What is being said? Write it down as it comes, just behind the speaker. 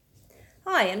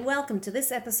Hi, and welcome to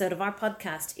this episode of our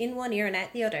podcast, In One Ear and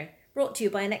Out the Other, brought to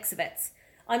you by Anexa Vets.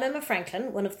 I'm Emma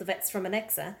Franklin, one of the vets from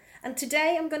Anexa, and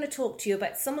today I'm going to talk to you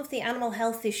about some of the animal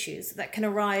health issues that can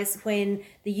arise when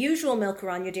the usual milker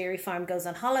on your dairy farm goes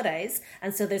on holidays,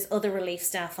 and so there's other relief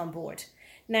staff on board.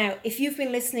 Now, if you've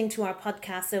been listening to our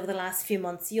podcast over the last few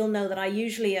months, you'll know that I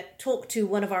usually talk to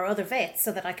one of our other vets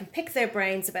so that I can pick their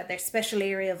brains about their special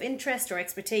area of interest or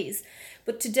expertise.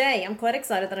 But today, I'm quite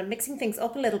excited that I'm mixing things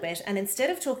up a little bit, and instead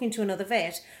of talking to another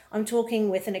vet, I'm talking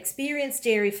with an experienced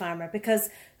dairy farmer, because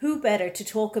who better to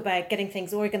talk about getting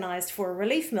things organised for a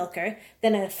relief milker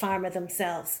than a farmer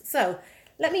themselves? So,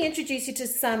 let me introduce you to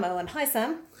Sam Owen. Hi,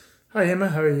 Sam. Hi Emma,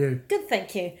 how are you? Good,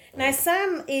 thank you. Now,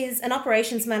 Sam is an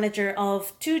operations manager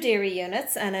of 2 dairy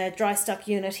units and a dry stock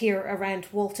unit here around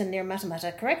Walton near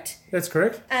Matamata, correct? That's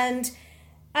correct. And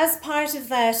as part of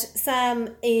that,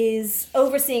 Sam is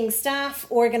overseeing staff,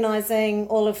 organising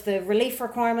all of the relief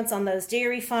requirements on those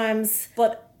dairy farms.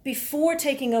 But before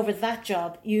taking over that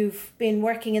job, you've been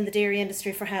working in the dairy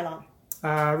industry for how long?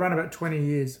 Around about 20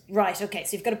 years. Right, okay.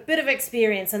 So you've got a bit of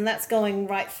experience, and that's going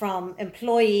right from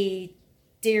employee,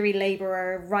 dairy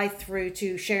labourer, right through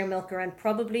to share milker and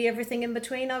probably everything in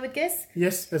between, I would guess?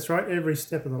 Yes, that's right. Every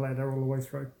step of the ladder all the way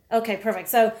through. Okay, perfect.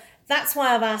 So that's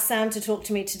why I've asked Sam to talk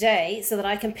to me today, so that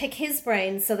I can pick his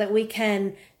brain so that we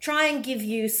can try and give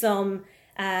you some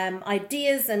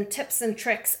ideas and tips and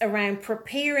tricks around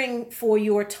preparing for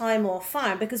your time off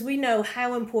farm, because we know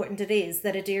how important it is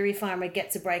that a dairy farmer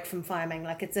gets a break from farming.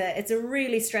 Like, it's a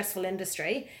really stressful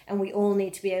industry, and we all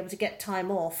need to be able to get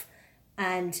time off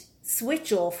and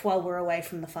switch off while we're away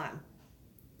from the farm.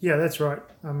 Yeah, that's right.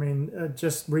 I mean,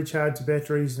 just recharge the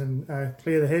batteries and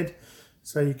clear the head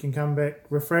so you can come back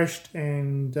refreshed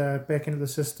and back into the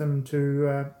system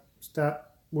to start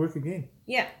work again.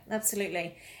 Yeah,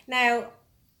 absolutely. Now,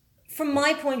 from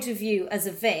my point of view as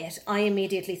a vet, I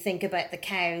immediately think about the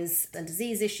cows and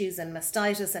disease issues and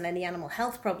mastitis and any animal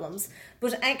health problems.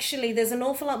 But actually, there's an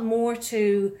awful lot more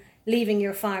to leaving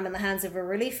your farm in the hands of a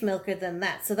relief milker than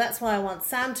that. So that's why I want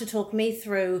Sam to talk me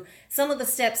through some of the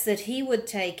steps that he would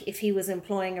take if he was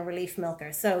employing a relief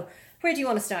milker. So where do you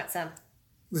want to start, Sam?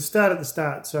 Let's start at the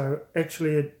start. So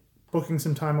actually booking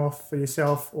some time off for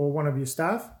yourself or one of your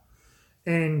staff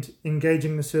and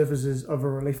engaging the services of a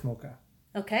relief milker.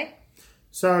 Okay.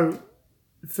 So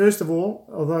first of all,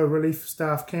 although relief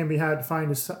staff can be hard to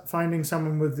find, is finding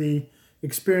someone with the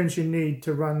experience you need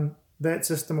to run that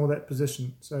system or that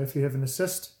position. So if you have an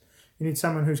assist, you need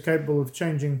someone who's capable of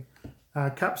changing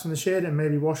cups in the shed and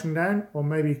maybe washing down, or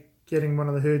maybe getting one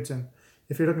of the herds in.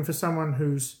 If you're looking for someone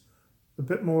who's a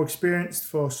bit more experienced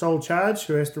for sole charge,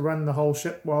 who has to run the whole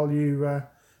ship while you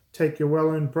take your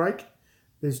well-earned break,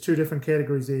 there's 2 different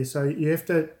categories there. So you have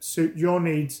to suit your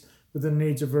needs with the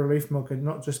needs of a relief milker,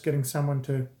 not just getting someone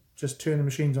to just turn the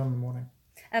machines on in the morning.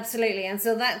 Absolutely. And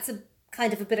so that's a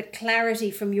kind of a bit of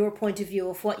clarity from your point of view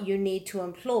of what you need to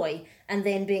employ, and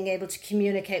then being able to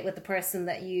communicate with the person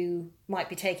that you might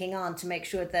be taking on to make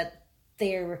sure that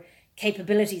their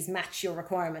capabilities match your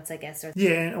requirements, I guess.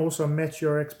 Yeah, and also match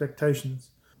your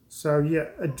expectations. So yeah,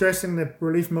 addressing the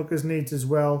relief milkers' needs as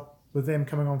well with them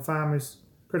coming on farm is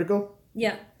critical.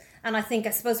 Yeah. And I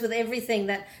suppose with everything,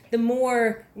 that the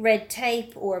more red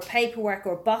tape or paperwork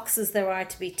or boxes there are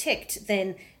to be ticked,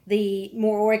 then the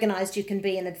more organised you can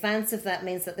be in advance of that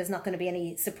means that there's not going to be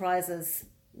any surprises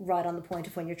right on the point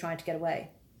of when you're trying to get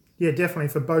away. Yeah, definitely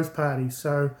for both parties.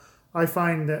 So I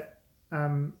find that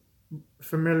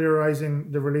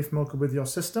familiarising the relief milker with your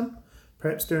system,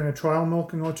 perhaps doing a trial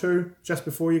milking or 2 just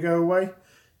before you go away,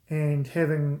 and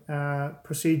having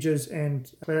procedures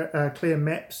and clear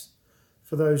maps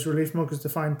for those relief milkers to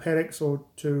find paddocks or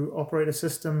to operate a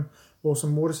system or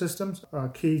some water systems are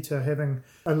key to having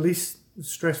a least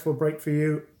stressful break for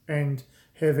you and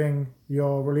having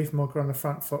your relief milker on the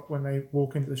front foot when they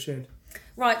walk into the shed.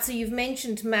 Right, so you've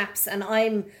mentioned maps, and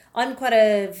I'm quite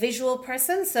a visual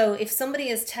person, so if somebody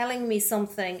is telling me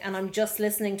something and I'm just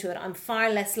listening to it, I'm far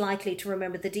less likely to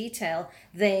remember the detail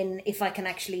than if I can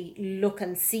actually look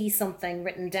and see something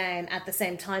written down at the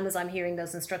same time as I'm hearing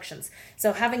those instructions.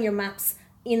 So having your maps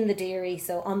in the dairy,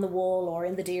 so on the wall or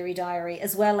in the dairy diary,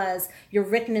 as well as your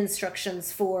written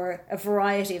instructions for a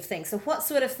variety of things. So what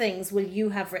sort of things will you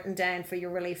have written down for your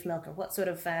relief milker? What sort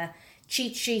of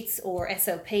cheat sheets or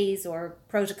SOPs or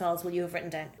protocols will you have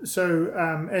written down? So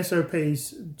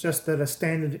SOPs just that are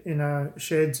standard in our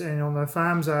sheds and on the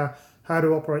farms are how to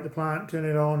operate the plant, turn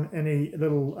it on, any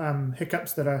little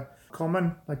hiccups that are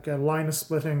common, like a liner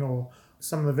splitting or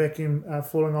some of the vacuum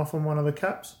falling off on one of the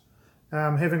cups.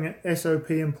 Having an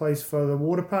SOP in place for the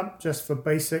water pump, just for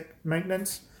basic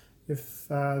maintenance if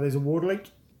there's a water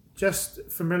leak. just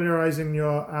familiarising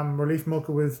your relief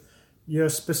milker with your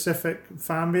specific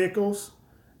farm vehicles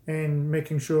and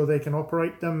making sure they can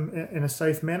operate them in a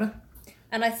safe manner.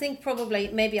 And I think probably,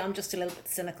 maybe I'm just a little bit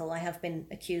cynical. I have been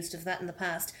accused of that in the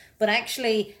past. But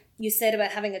actually, you said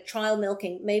about having a trial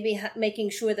milking, maybe making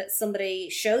sure that somebody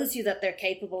shows you that they're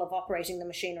capable of operating the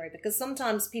machinery. Because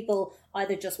sometimes people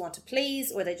either just want to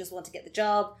please or they just want to get the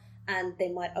job, and they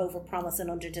might overpromise and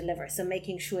underdeliver. So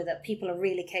making sure that people are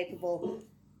really capable,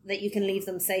 that you can leave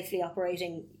them safely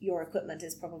operating your equipment,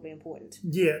 is probably important.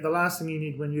 Yeah, the last thing you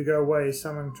need when you go away is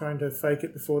someone trying to fake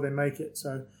it before they make it.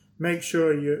 So make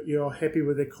sure you're happy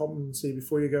with their competency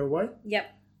before you go away.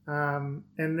 Yep. And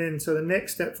then, so the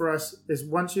next step for us is,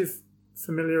 once you've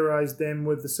familiarized them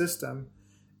with the system,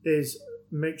 is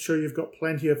make sure you've got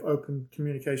plenty of open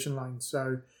communication lines.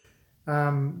 So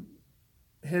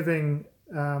having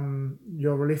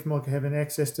your relief milker having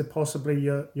access to possibly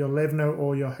your Levno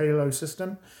or your Halo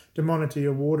system to monitor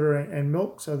your water and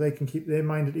milk, so they can keep their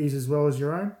mind at ease as well as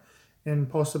your own. And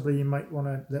possibly you might want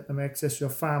to let them access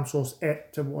your Farm Source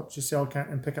app to watch your cell count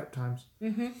and pickup times.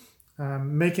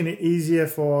 Making it easier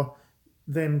for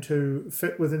them to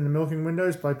fit within the milking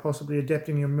windows by possibly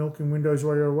adapting your milking windows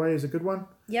while you're away is a good one.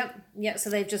 Yep.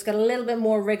 So they've just got a little bit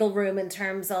more wriggle room in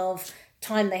terms of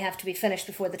time they have to be finished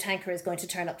before the tanker is going to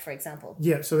turn up, for example.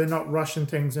 Yeah, so they're not rushing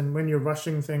things. And when you're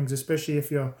rushing things, especially if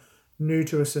you're new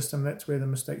to a system, that's where the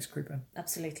mistakes creep in.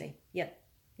 Absolutely.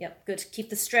 Yep. Good.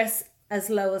 Keep the stress as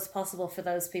low as possible for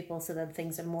those people so that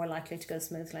things are more likely to go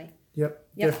smoothly. Yep.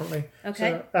 Definitely.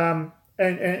 Okay. So,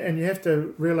 and you have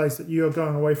to realise that you're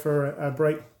going away for a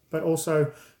break, but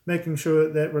also making sure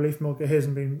that relief milker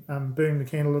hasn't been burning the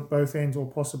candle at both ends, or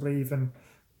possibly even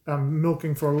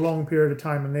milking for a long period of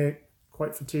time, and they're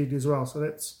quite fatigued as well. So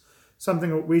that's something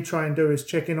that we try and do, is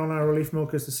check in on our relief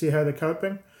milkers to see how they're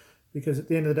coping, because at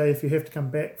the end of the day, if you have to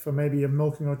come back for maybe a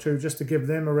milking or two just to give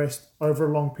them a rest over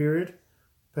a long period,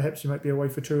 perhaps you might be away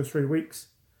for 2 or 3 weeks,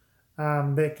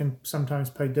 that can sometimes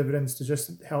pay dividends to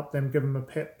just help them, give them a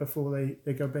pep before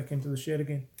they go back into the shed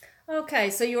again. Okay,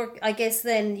 so I guess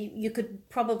then you could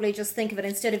probably just think of it,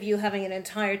 instead of you having an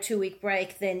entire 2-week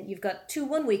break, then you've got 2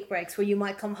 1-week breaks where you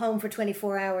might come home for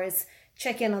 24 hours,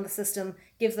 check in on the system,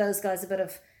 give those guys a bit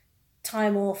of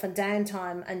time off and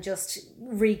downtime, and just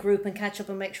regroup and catch up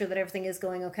and make sure that everything is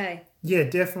going okay. Yeah,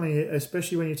 definitely,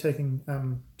 especially when you're taking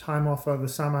time off over the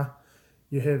summer.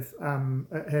 You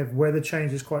have weather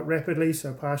changes quite rapidly,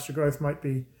 so pasture growth might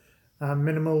be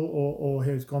minimal or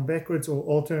has gone backwards, or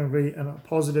alternatively, on a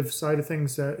positive side of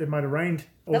things, it might have rained.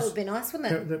 That would be nice,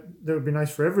 wouldn't it? That would be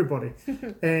nice for everybody.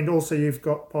 And also you've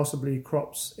got possibly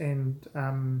crops, and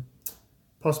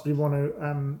possibly want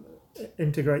to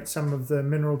integrate some of the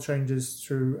mineral changes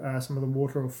through some of the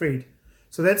water or feed.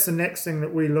 So that's the next thing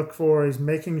that we look for, is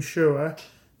making sure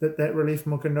that relief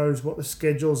milker knows what the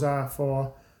schedules are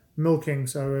for milking.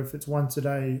 So if it's once a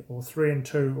day, or 3 and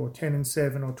 2, or 10 and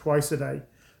 7, or twice a day,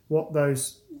 what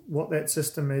that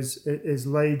system is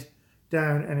laid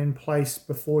down and in place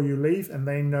before you leave, and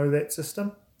they know that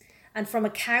system. And from a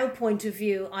cow point of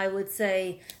view, I would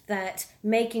say that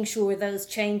making sure those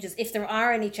changes, if there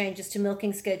are any changes to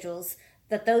milking schedules,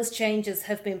 that those changes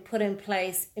have been put in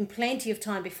place in plenty of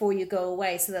time before you go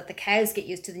away, so that the cows get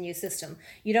used to the new system.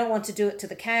 You don't want to do it to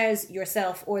the cows,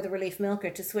 yourself, or the relief milker,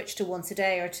 to switch to once a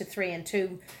day or to 3 and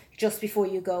 2 just before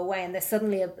you go away, and there's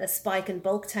suddenly a spike in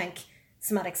bulk tank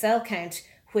somatic cell count,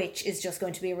 which is just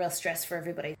going to be a real stress for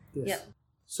everybody. Yes. Yep.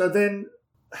 So then,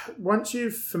 once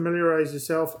you've familiarised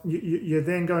yourself, you're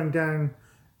then going down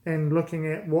and looking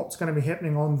at what's going to be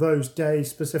happening on those days,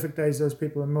 specific days those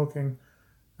people are milking.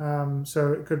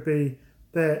 So it could be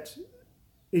that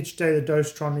each day the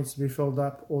dose-tron needs to be filled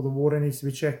up, or the water needs to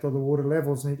be checked, or the water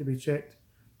levels need to be checked.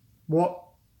 What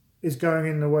is going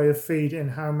in the way of feed,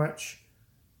 and how much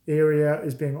area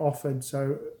is being offered,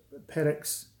 so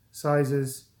paddocks,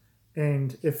 sizes,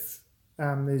 and if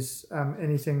there's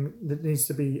anything that needs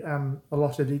to be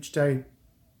allotted each day,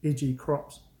 e.g.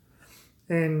 crops.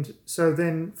 And so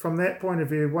then from that point of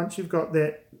view, once you've got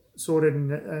that sorted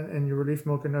and your relief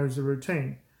milker knows the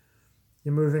routine,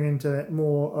 you're moving into that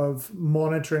more of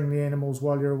monitoring the animals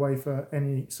while you're away for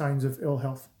any signs of ill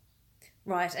health.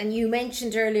 Right, and you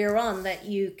mentioned earlier on that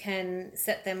you can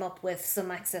set them up with some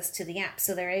access to the app,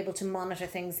 so they're able to monitor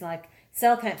things like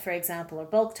cell count, for example, or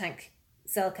bulk tank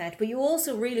cell count. But you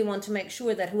also really want to make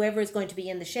sure that whoever is going to be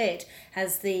in the shed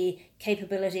has the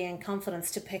capability and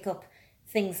confidence to pick up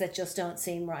things that just don't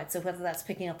seem right. So whether that's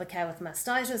picking up a cow with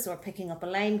mastitis or picking up a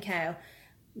lame cow,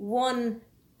 one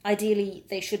Ideally,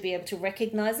 they should be able to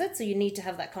recognize it. So you need to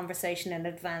have that conversation in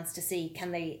advance to see,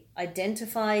 can they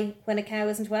identify when a cow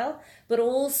isn't well? But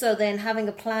also then having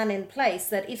a plan in place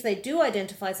that if they do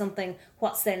identify something,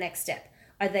 what's their next step?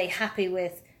 Are they happy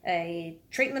with a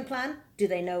treatment plan? Do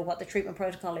they know what the treatment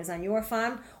protocol is on your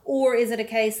farm? Or is it a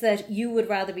case that you would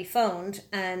rather be phoned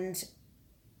and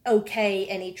okay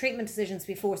any treatment decisions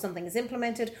before something is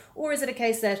implemented? Or is it a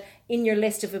case that in your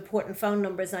list of important phone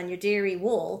numbers on your dairy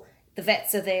wall, the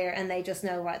vets are there and they just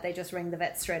know, right, they just ring the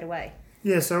vet straight away?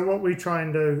 Yeah, so what we try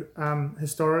and do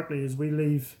historically is we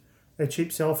leave a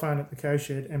cheap cell phone at the cow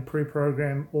shed and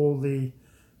pre-program all the,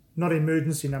 not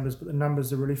emergency numbers, but the numbers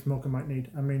the relief milker might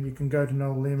need. I mean, you can go to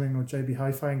Noel Leeming or JB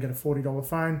Hi-Fi and get a $40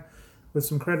 phone with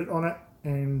some credit on it,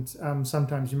 and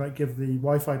sometimes you might give the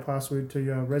Wi-Fi password to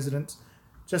your residents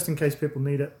just in case people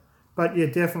need it. But yeah,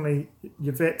 definitely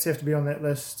your vets have to be on that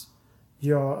list,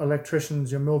 your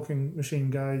electricians, your milking machine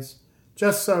guys,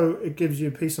 just so it gives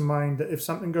you peace of mind that if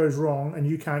something goes wrong and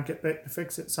you can't get back to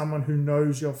fix it, someone who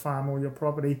knows your farm or your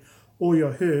property or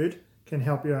your herd can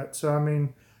help you out. So, I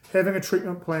mean, having a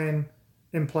treatment plan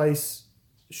in place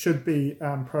should be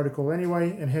protocol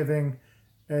anyway, and having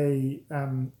a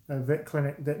vet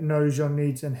clinic that knows your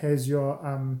needs and has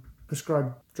your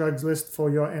prescribed drugs list for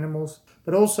your animals,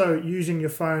 but also using your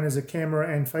phone as a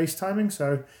camera and FaceTiming.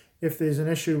 So if there's an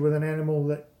issue with an animal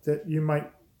that you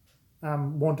might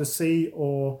want to see,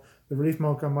 or the relief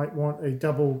milker might want a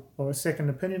double or a second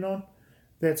opinion on,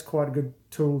 that's quite a good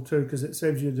tool too, because it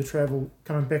saves you the travel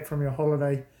coming back from your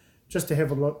holiday just to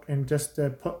have a look and just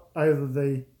put either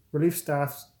the relief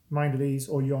staff's mind at ease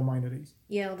or your mind at ease.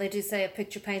 Yeah, well, they do say a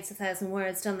picture paints 1,000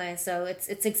 words, don't they? So it's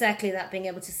exactly that, being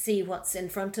able to see what's in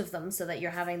front of them so that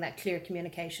you're having that clear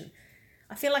communication.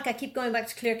 I feel like I keep going back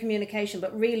to clear communication,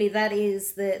 but really that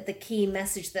is the key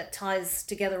message that ties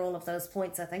together all of those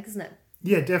points, I think, isn't it?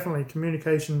 Yeah, definitely.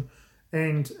 Communication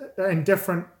and in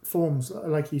different forms,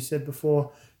 like you said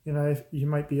before. You know, if you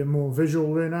might be a more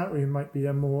visual learner, or you might be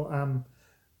a more,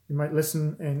 you might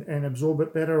listen and absorb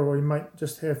it better, or you might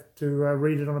just have to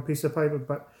read it on a piece of paper,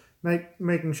 but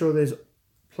making sure there's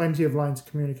plenty of lines of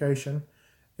communication.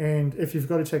 And if you've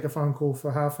got to take a phone call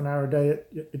for half an hour a day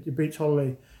at your beach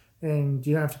holiday, and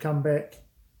you don't have to come back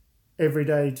every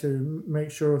day to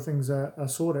make sure things are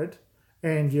sorted,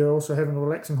 and you're also having a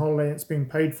relaxing holiday and it's being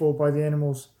paid for by the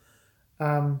animals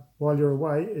while you're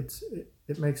away,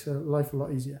 it makes life a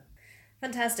lot easier.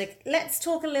 Fantastic. Let's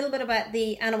talk a little bit about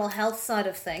the animal health side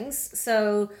of things.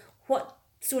 So what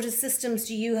sort of systems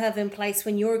do you have in place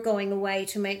when you're going away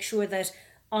to make sure that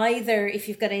either if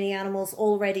you've got any animals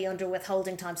already under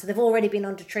withholding time, so they've already been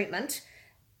under treatment,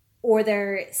 or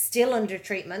they're still under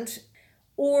treatment,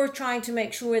 or trying to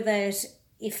make sure that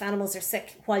if animals are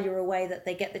sick while you're away, that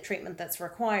they get the treatment that's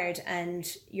required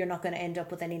and you're not going to end up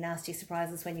with any nasty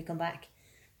surprises when you come back?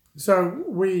 So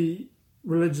we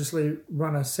religiously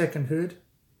run a second herd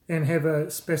and have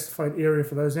a specified area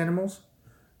for those animals.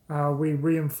 We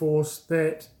reinforce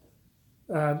that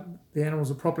the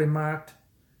animals are properly marked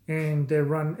and they're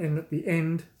run in at the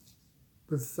end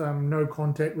with no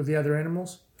contact with the other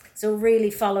animals. So really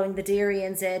following the Dairy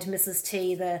NZ, Mrs.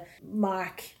 T, the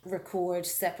mark, record,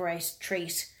 separate,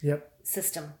 treat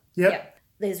system. Yep.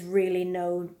 There's really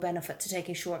no benefit to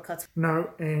taking shortcuts. No,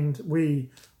 and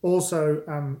we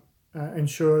also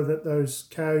ensure that those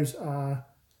cows are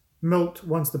milked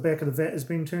once the back of the vat has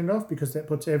been turned off, because that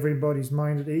puts everybody's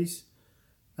mind at ease.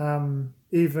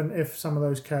 Even if some of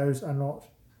those cows are not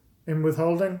in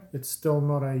withholding, it's still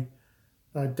not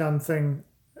a done thing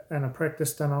and a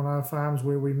practice done on our farms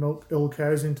where we milk ill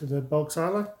cows into the bulk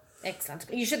silo. Excellent.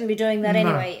 You shouldn't be doing that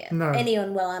anyway. No. Any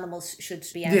unwell animals should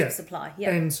be out of supply.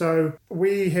 Yeah. And so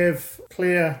we have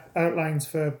clear outlines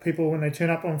for people when they turn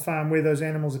up on farm where those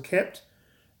animals are kept.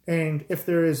 And if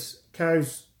there is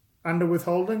cows under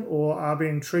withholding or are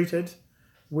being treated,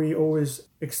 we always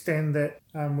extend that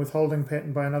withholding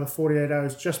pattern by another 48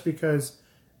 hours, just because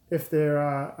if there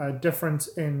are a difference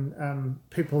in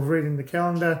people reading the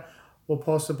calendar or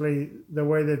possibly the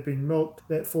way they've been milked,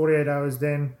 that 48 hours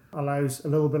then allows a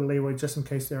little bit of leeway just in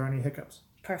case there are any hiccups.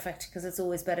 Perfect, because it's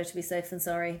always better to be safe than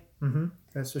sorry.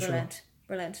 That's for Brilliant. sure.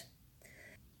 Brilliant.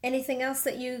 Anything else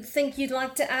that you think you'd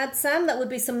like to add, Sam? That would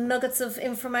be some nuggets of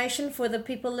information for the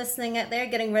people listening out there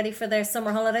getting ready for their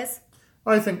summer holidays.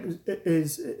 I think it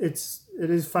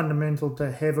is fundamental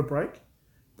to have a break,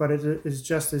 but it is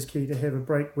just as key to have a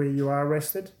break where you are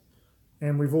rested.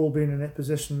 And we've all been in that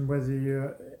position, whether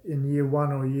you're in year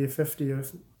 1 or year 50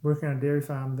 of working on a dairy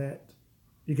farm, that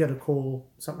you get a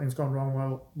call, something's gone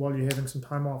wrong while you're having some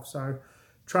time off. So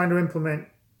trying to implement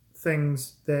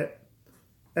things that,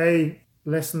 A,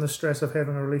 lessen the stress of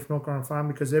having a relief milker on farm,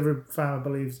 because every farmer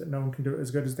believes that no one can do it as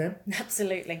good as them.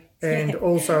 Absolutely. And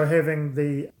also having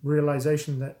the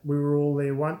realization that we were all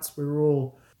there once, we were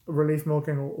all relief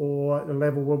milking or at the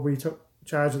level where we took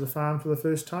charge of the farm for the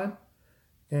first time,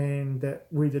 and that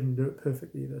we didn't do it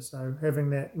perfectly either. So having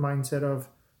that mindset of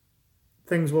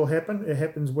things will happen. It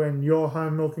happens when you're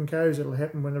home milking cows. It'll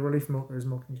happen when the relief milker is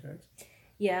milking cows.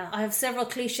 Yeah, I have several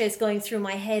cliches going through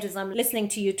my head as I'm listening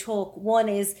to you talk. One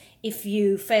is, if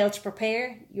you fail to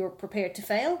prepare, you're prepared to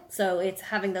fail. So it's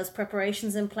having those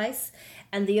preparations in place.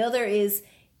 And the other is,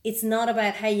 it's not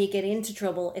about how you get into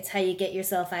trouble, it's how you get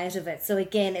yourself out of it. So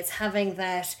again, it's having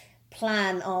that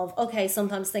plan of, okay,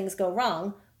 sometimes things go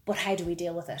wrong, but how do we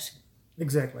deal with it?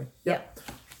 Exactly. Yeah,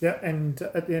 and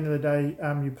at the end of the day,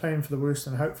 you plan for the worst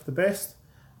and hope for the best.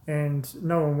 And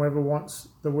no one ever wants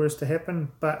the worst to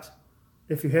happen, but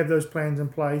if you have those plans in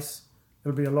place,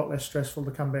 it'll be a lot less stressful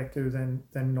to come back to than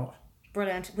not.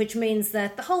 Brilliant. Which means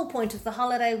that the whole point of the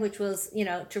holiday, which was,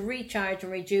 to recharge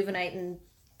and rejuvenate and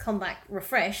come back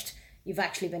refreshed, you've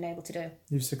actually been able to do.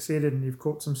 You've succeeded, and you've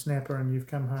caught some snapper, and you've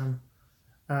come home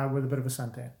with a bit of a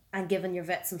suntan. And given your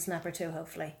vet some snapper too,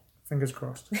 hopefully. Fingers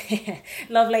crossed.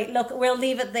 Lovely. Look, we'll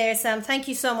leave it there, Sam. Thank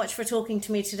you so much for talking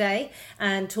to me today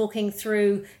and talking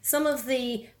through some of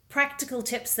the practical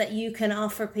tips that you can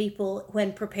offer people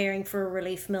when preparing for a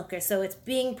relief milker. So it's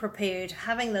being prepared,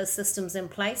 having those systems in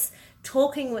place,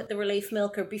 talking with the relief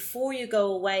milker before you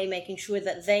go away, making sure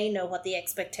that they know what the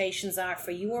expectations are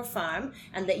for your farm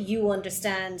and that you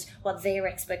understand what their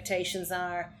expectations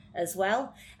are as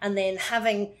well. And then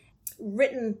having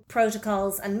written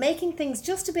protocols and making things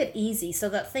just a bit easy so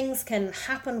that things can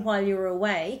happen while you're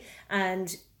away.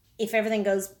 And if everything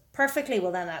goes perfectly,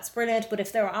 well, then that's brilliant. But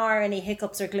if there are any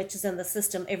hiccups or glitches in the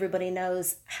system, everybody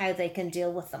knows how they can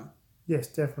deal with them. Yes,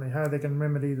 definitely. How they can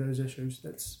remedy those issues.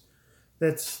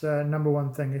 That's the number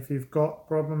one thing. If you've got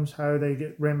problems, how they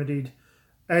get remedied,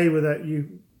 A, without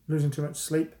you losing too much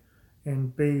sleep,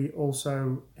 and B,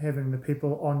 also having the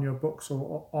people on your books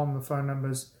or on the phone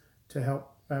numbers to help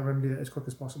remedy that as quick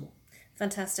as possible.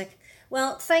 Fantastic.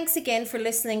 Well, thanks again for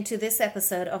listening to this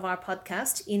episode of our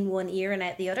podcast, In One Ear and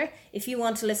Out the Other. If you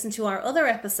want to listen to our other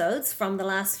episodes from the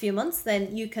last few months,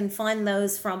 then you can find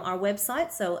those from our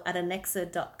website, so at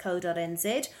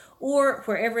anexa.co.nz, or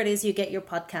wherever it is you get your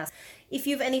podcast. If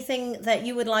you have anything that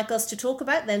you would like us to talk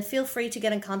about, then feel free to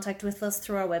get in contact with us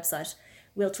through our website.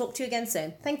 We'll talk to you again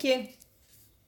soon. Thank you.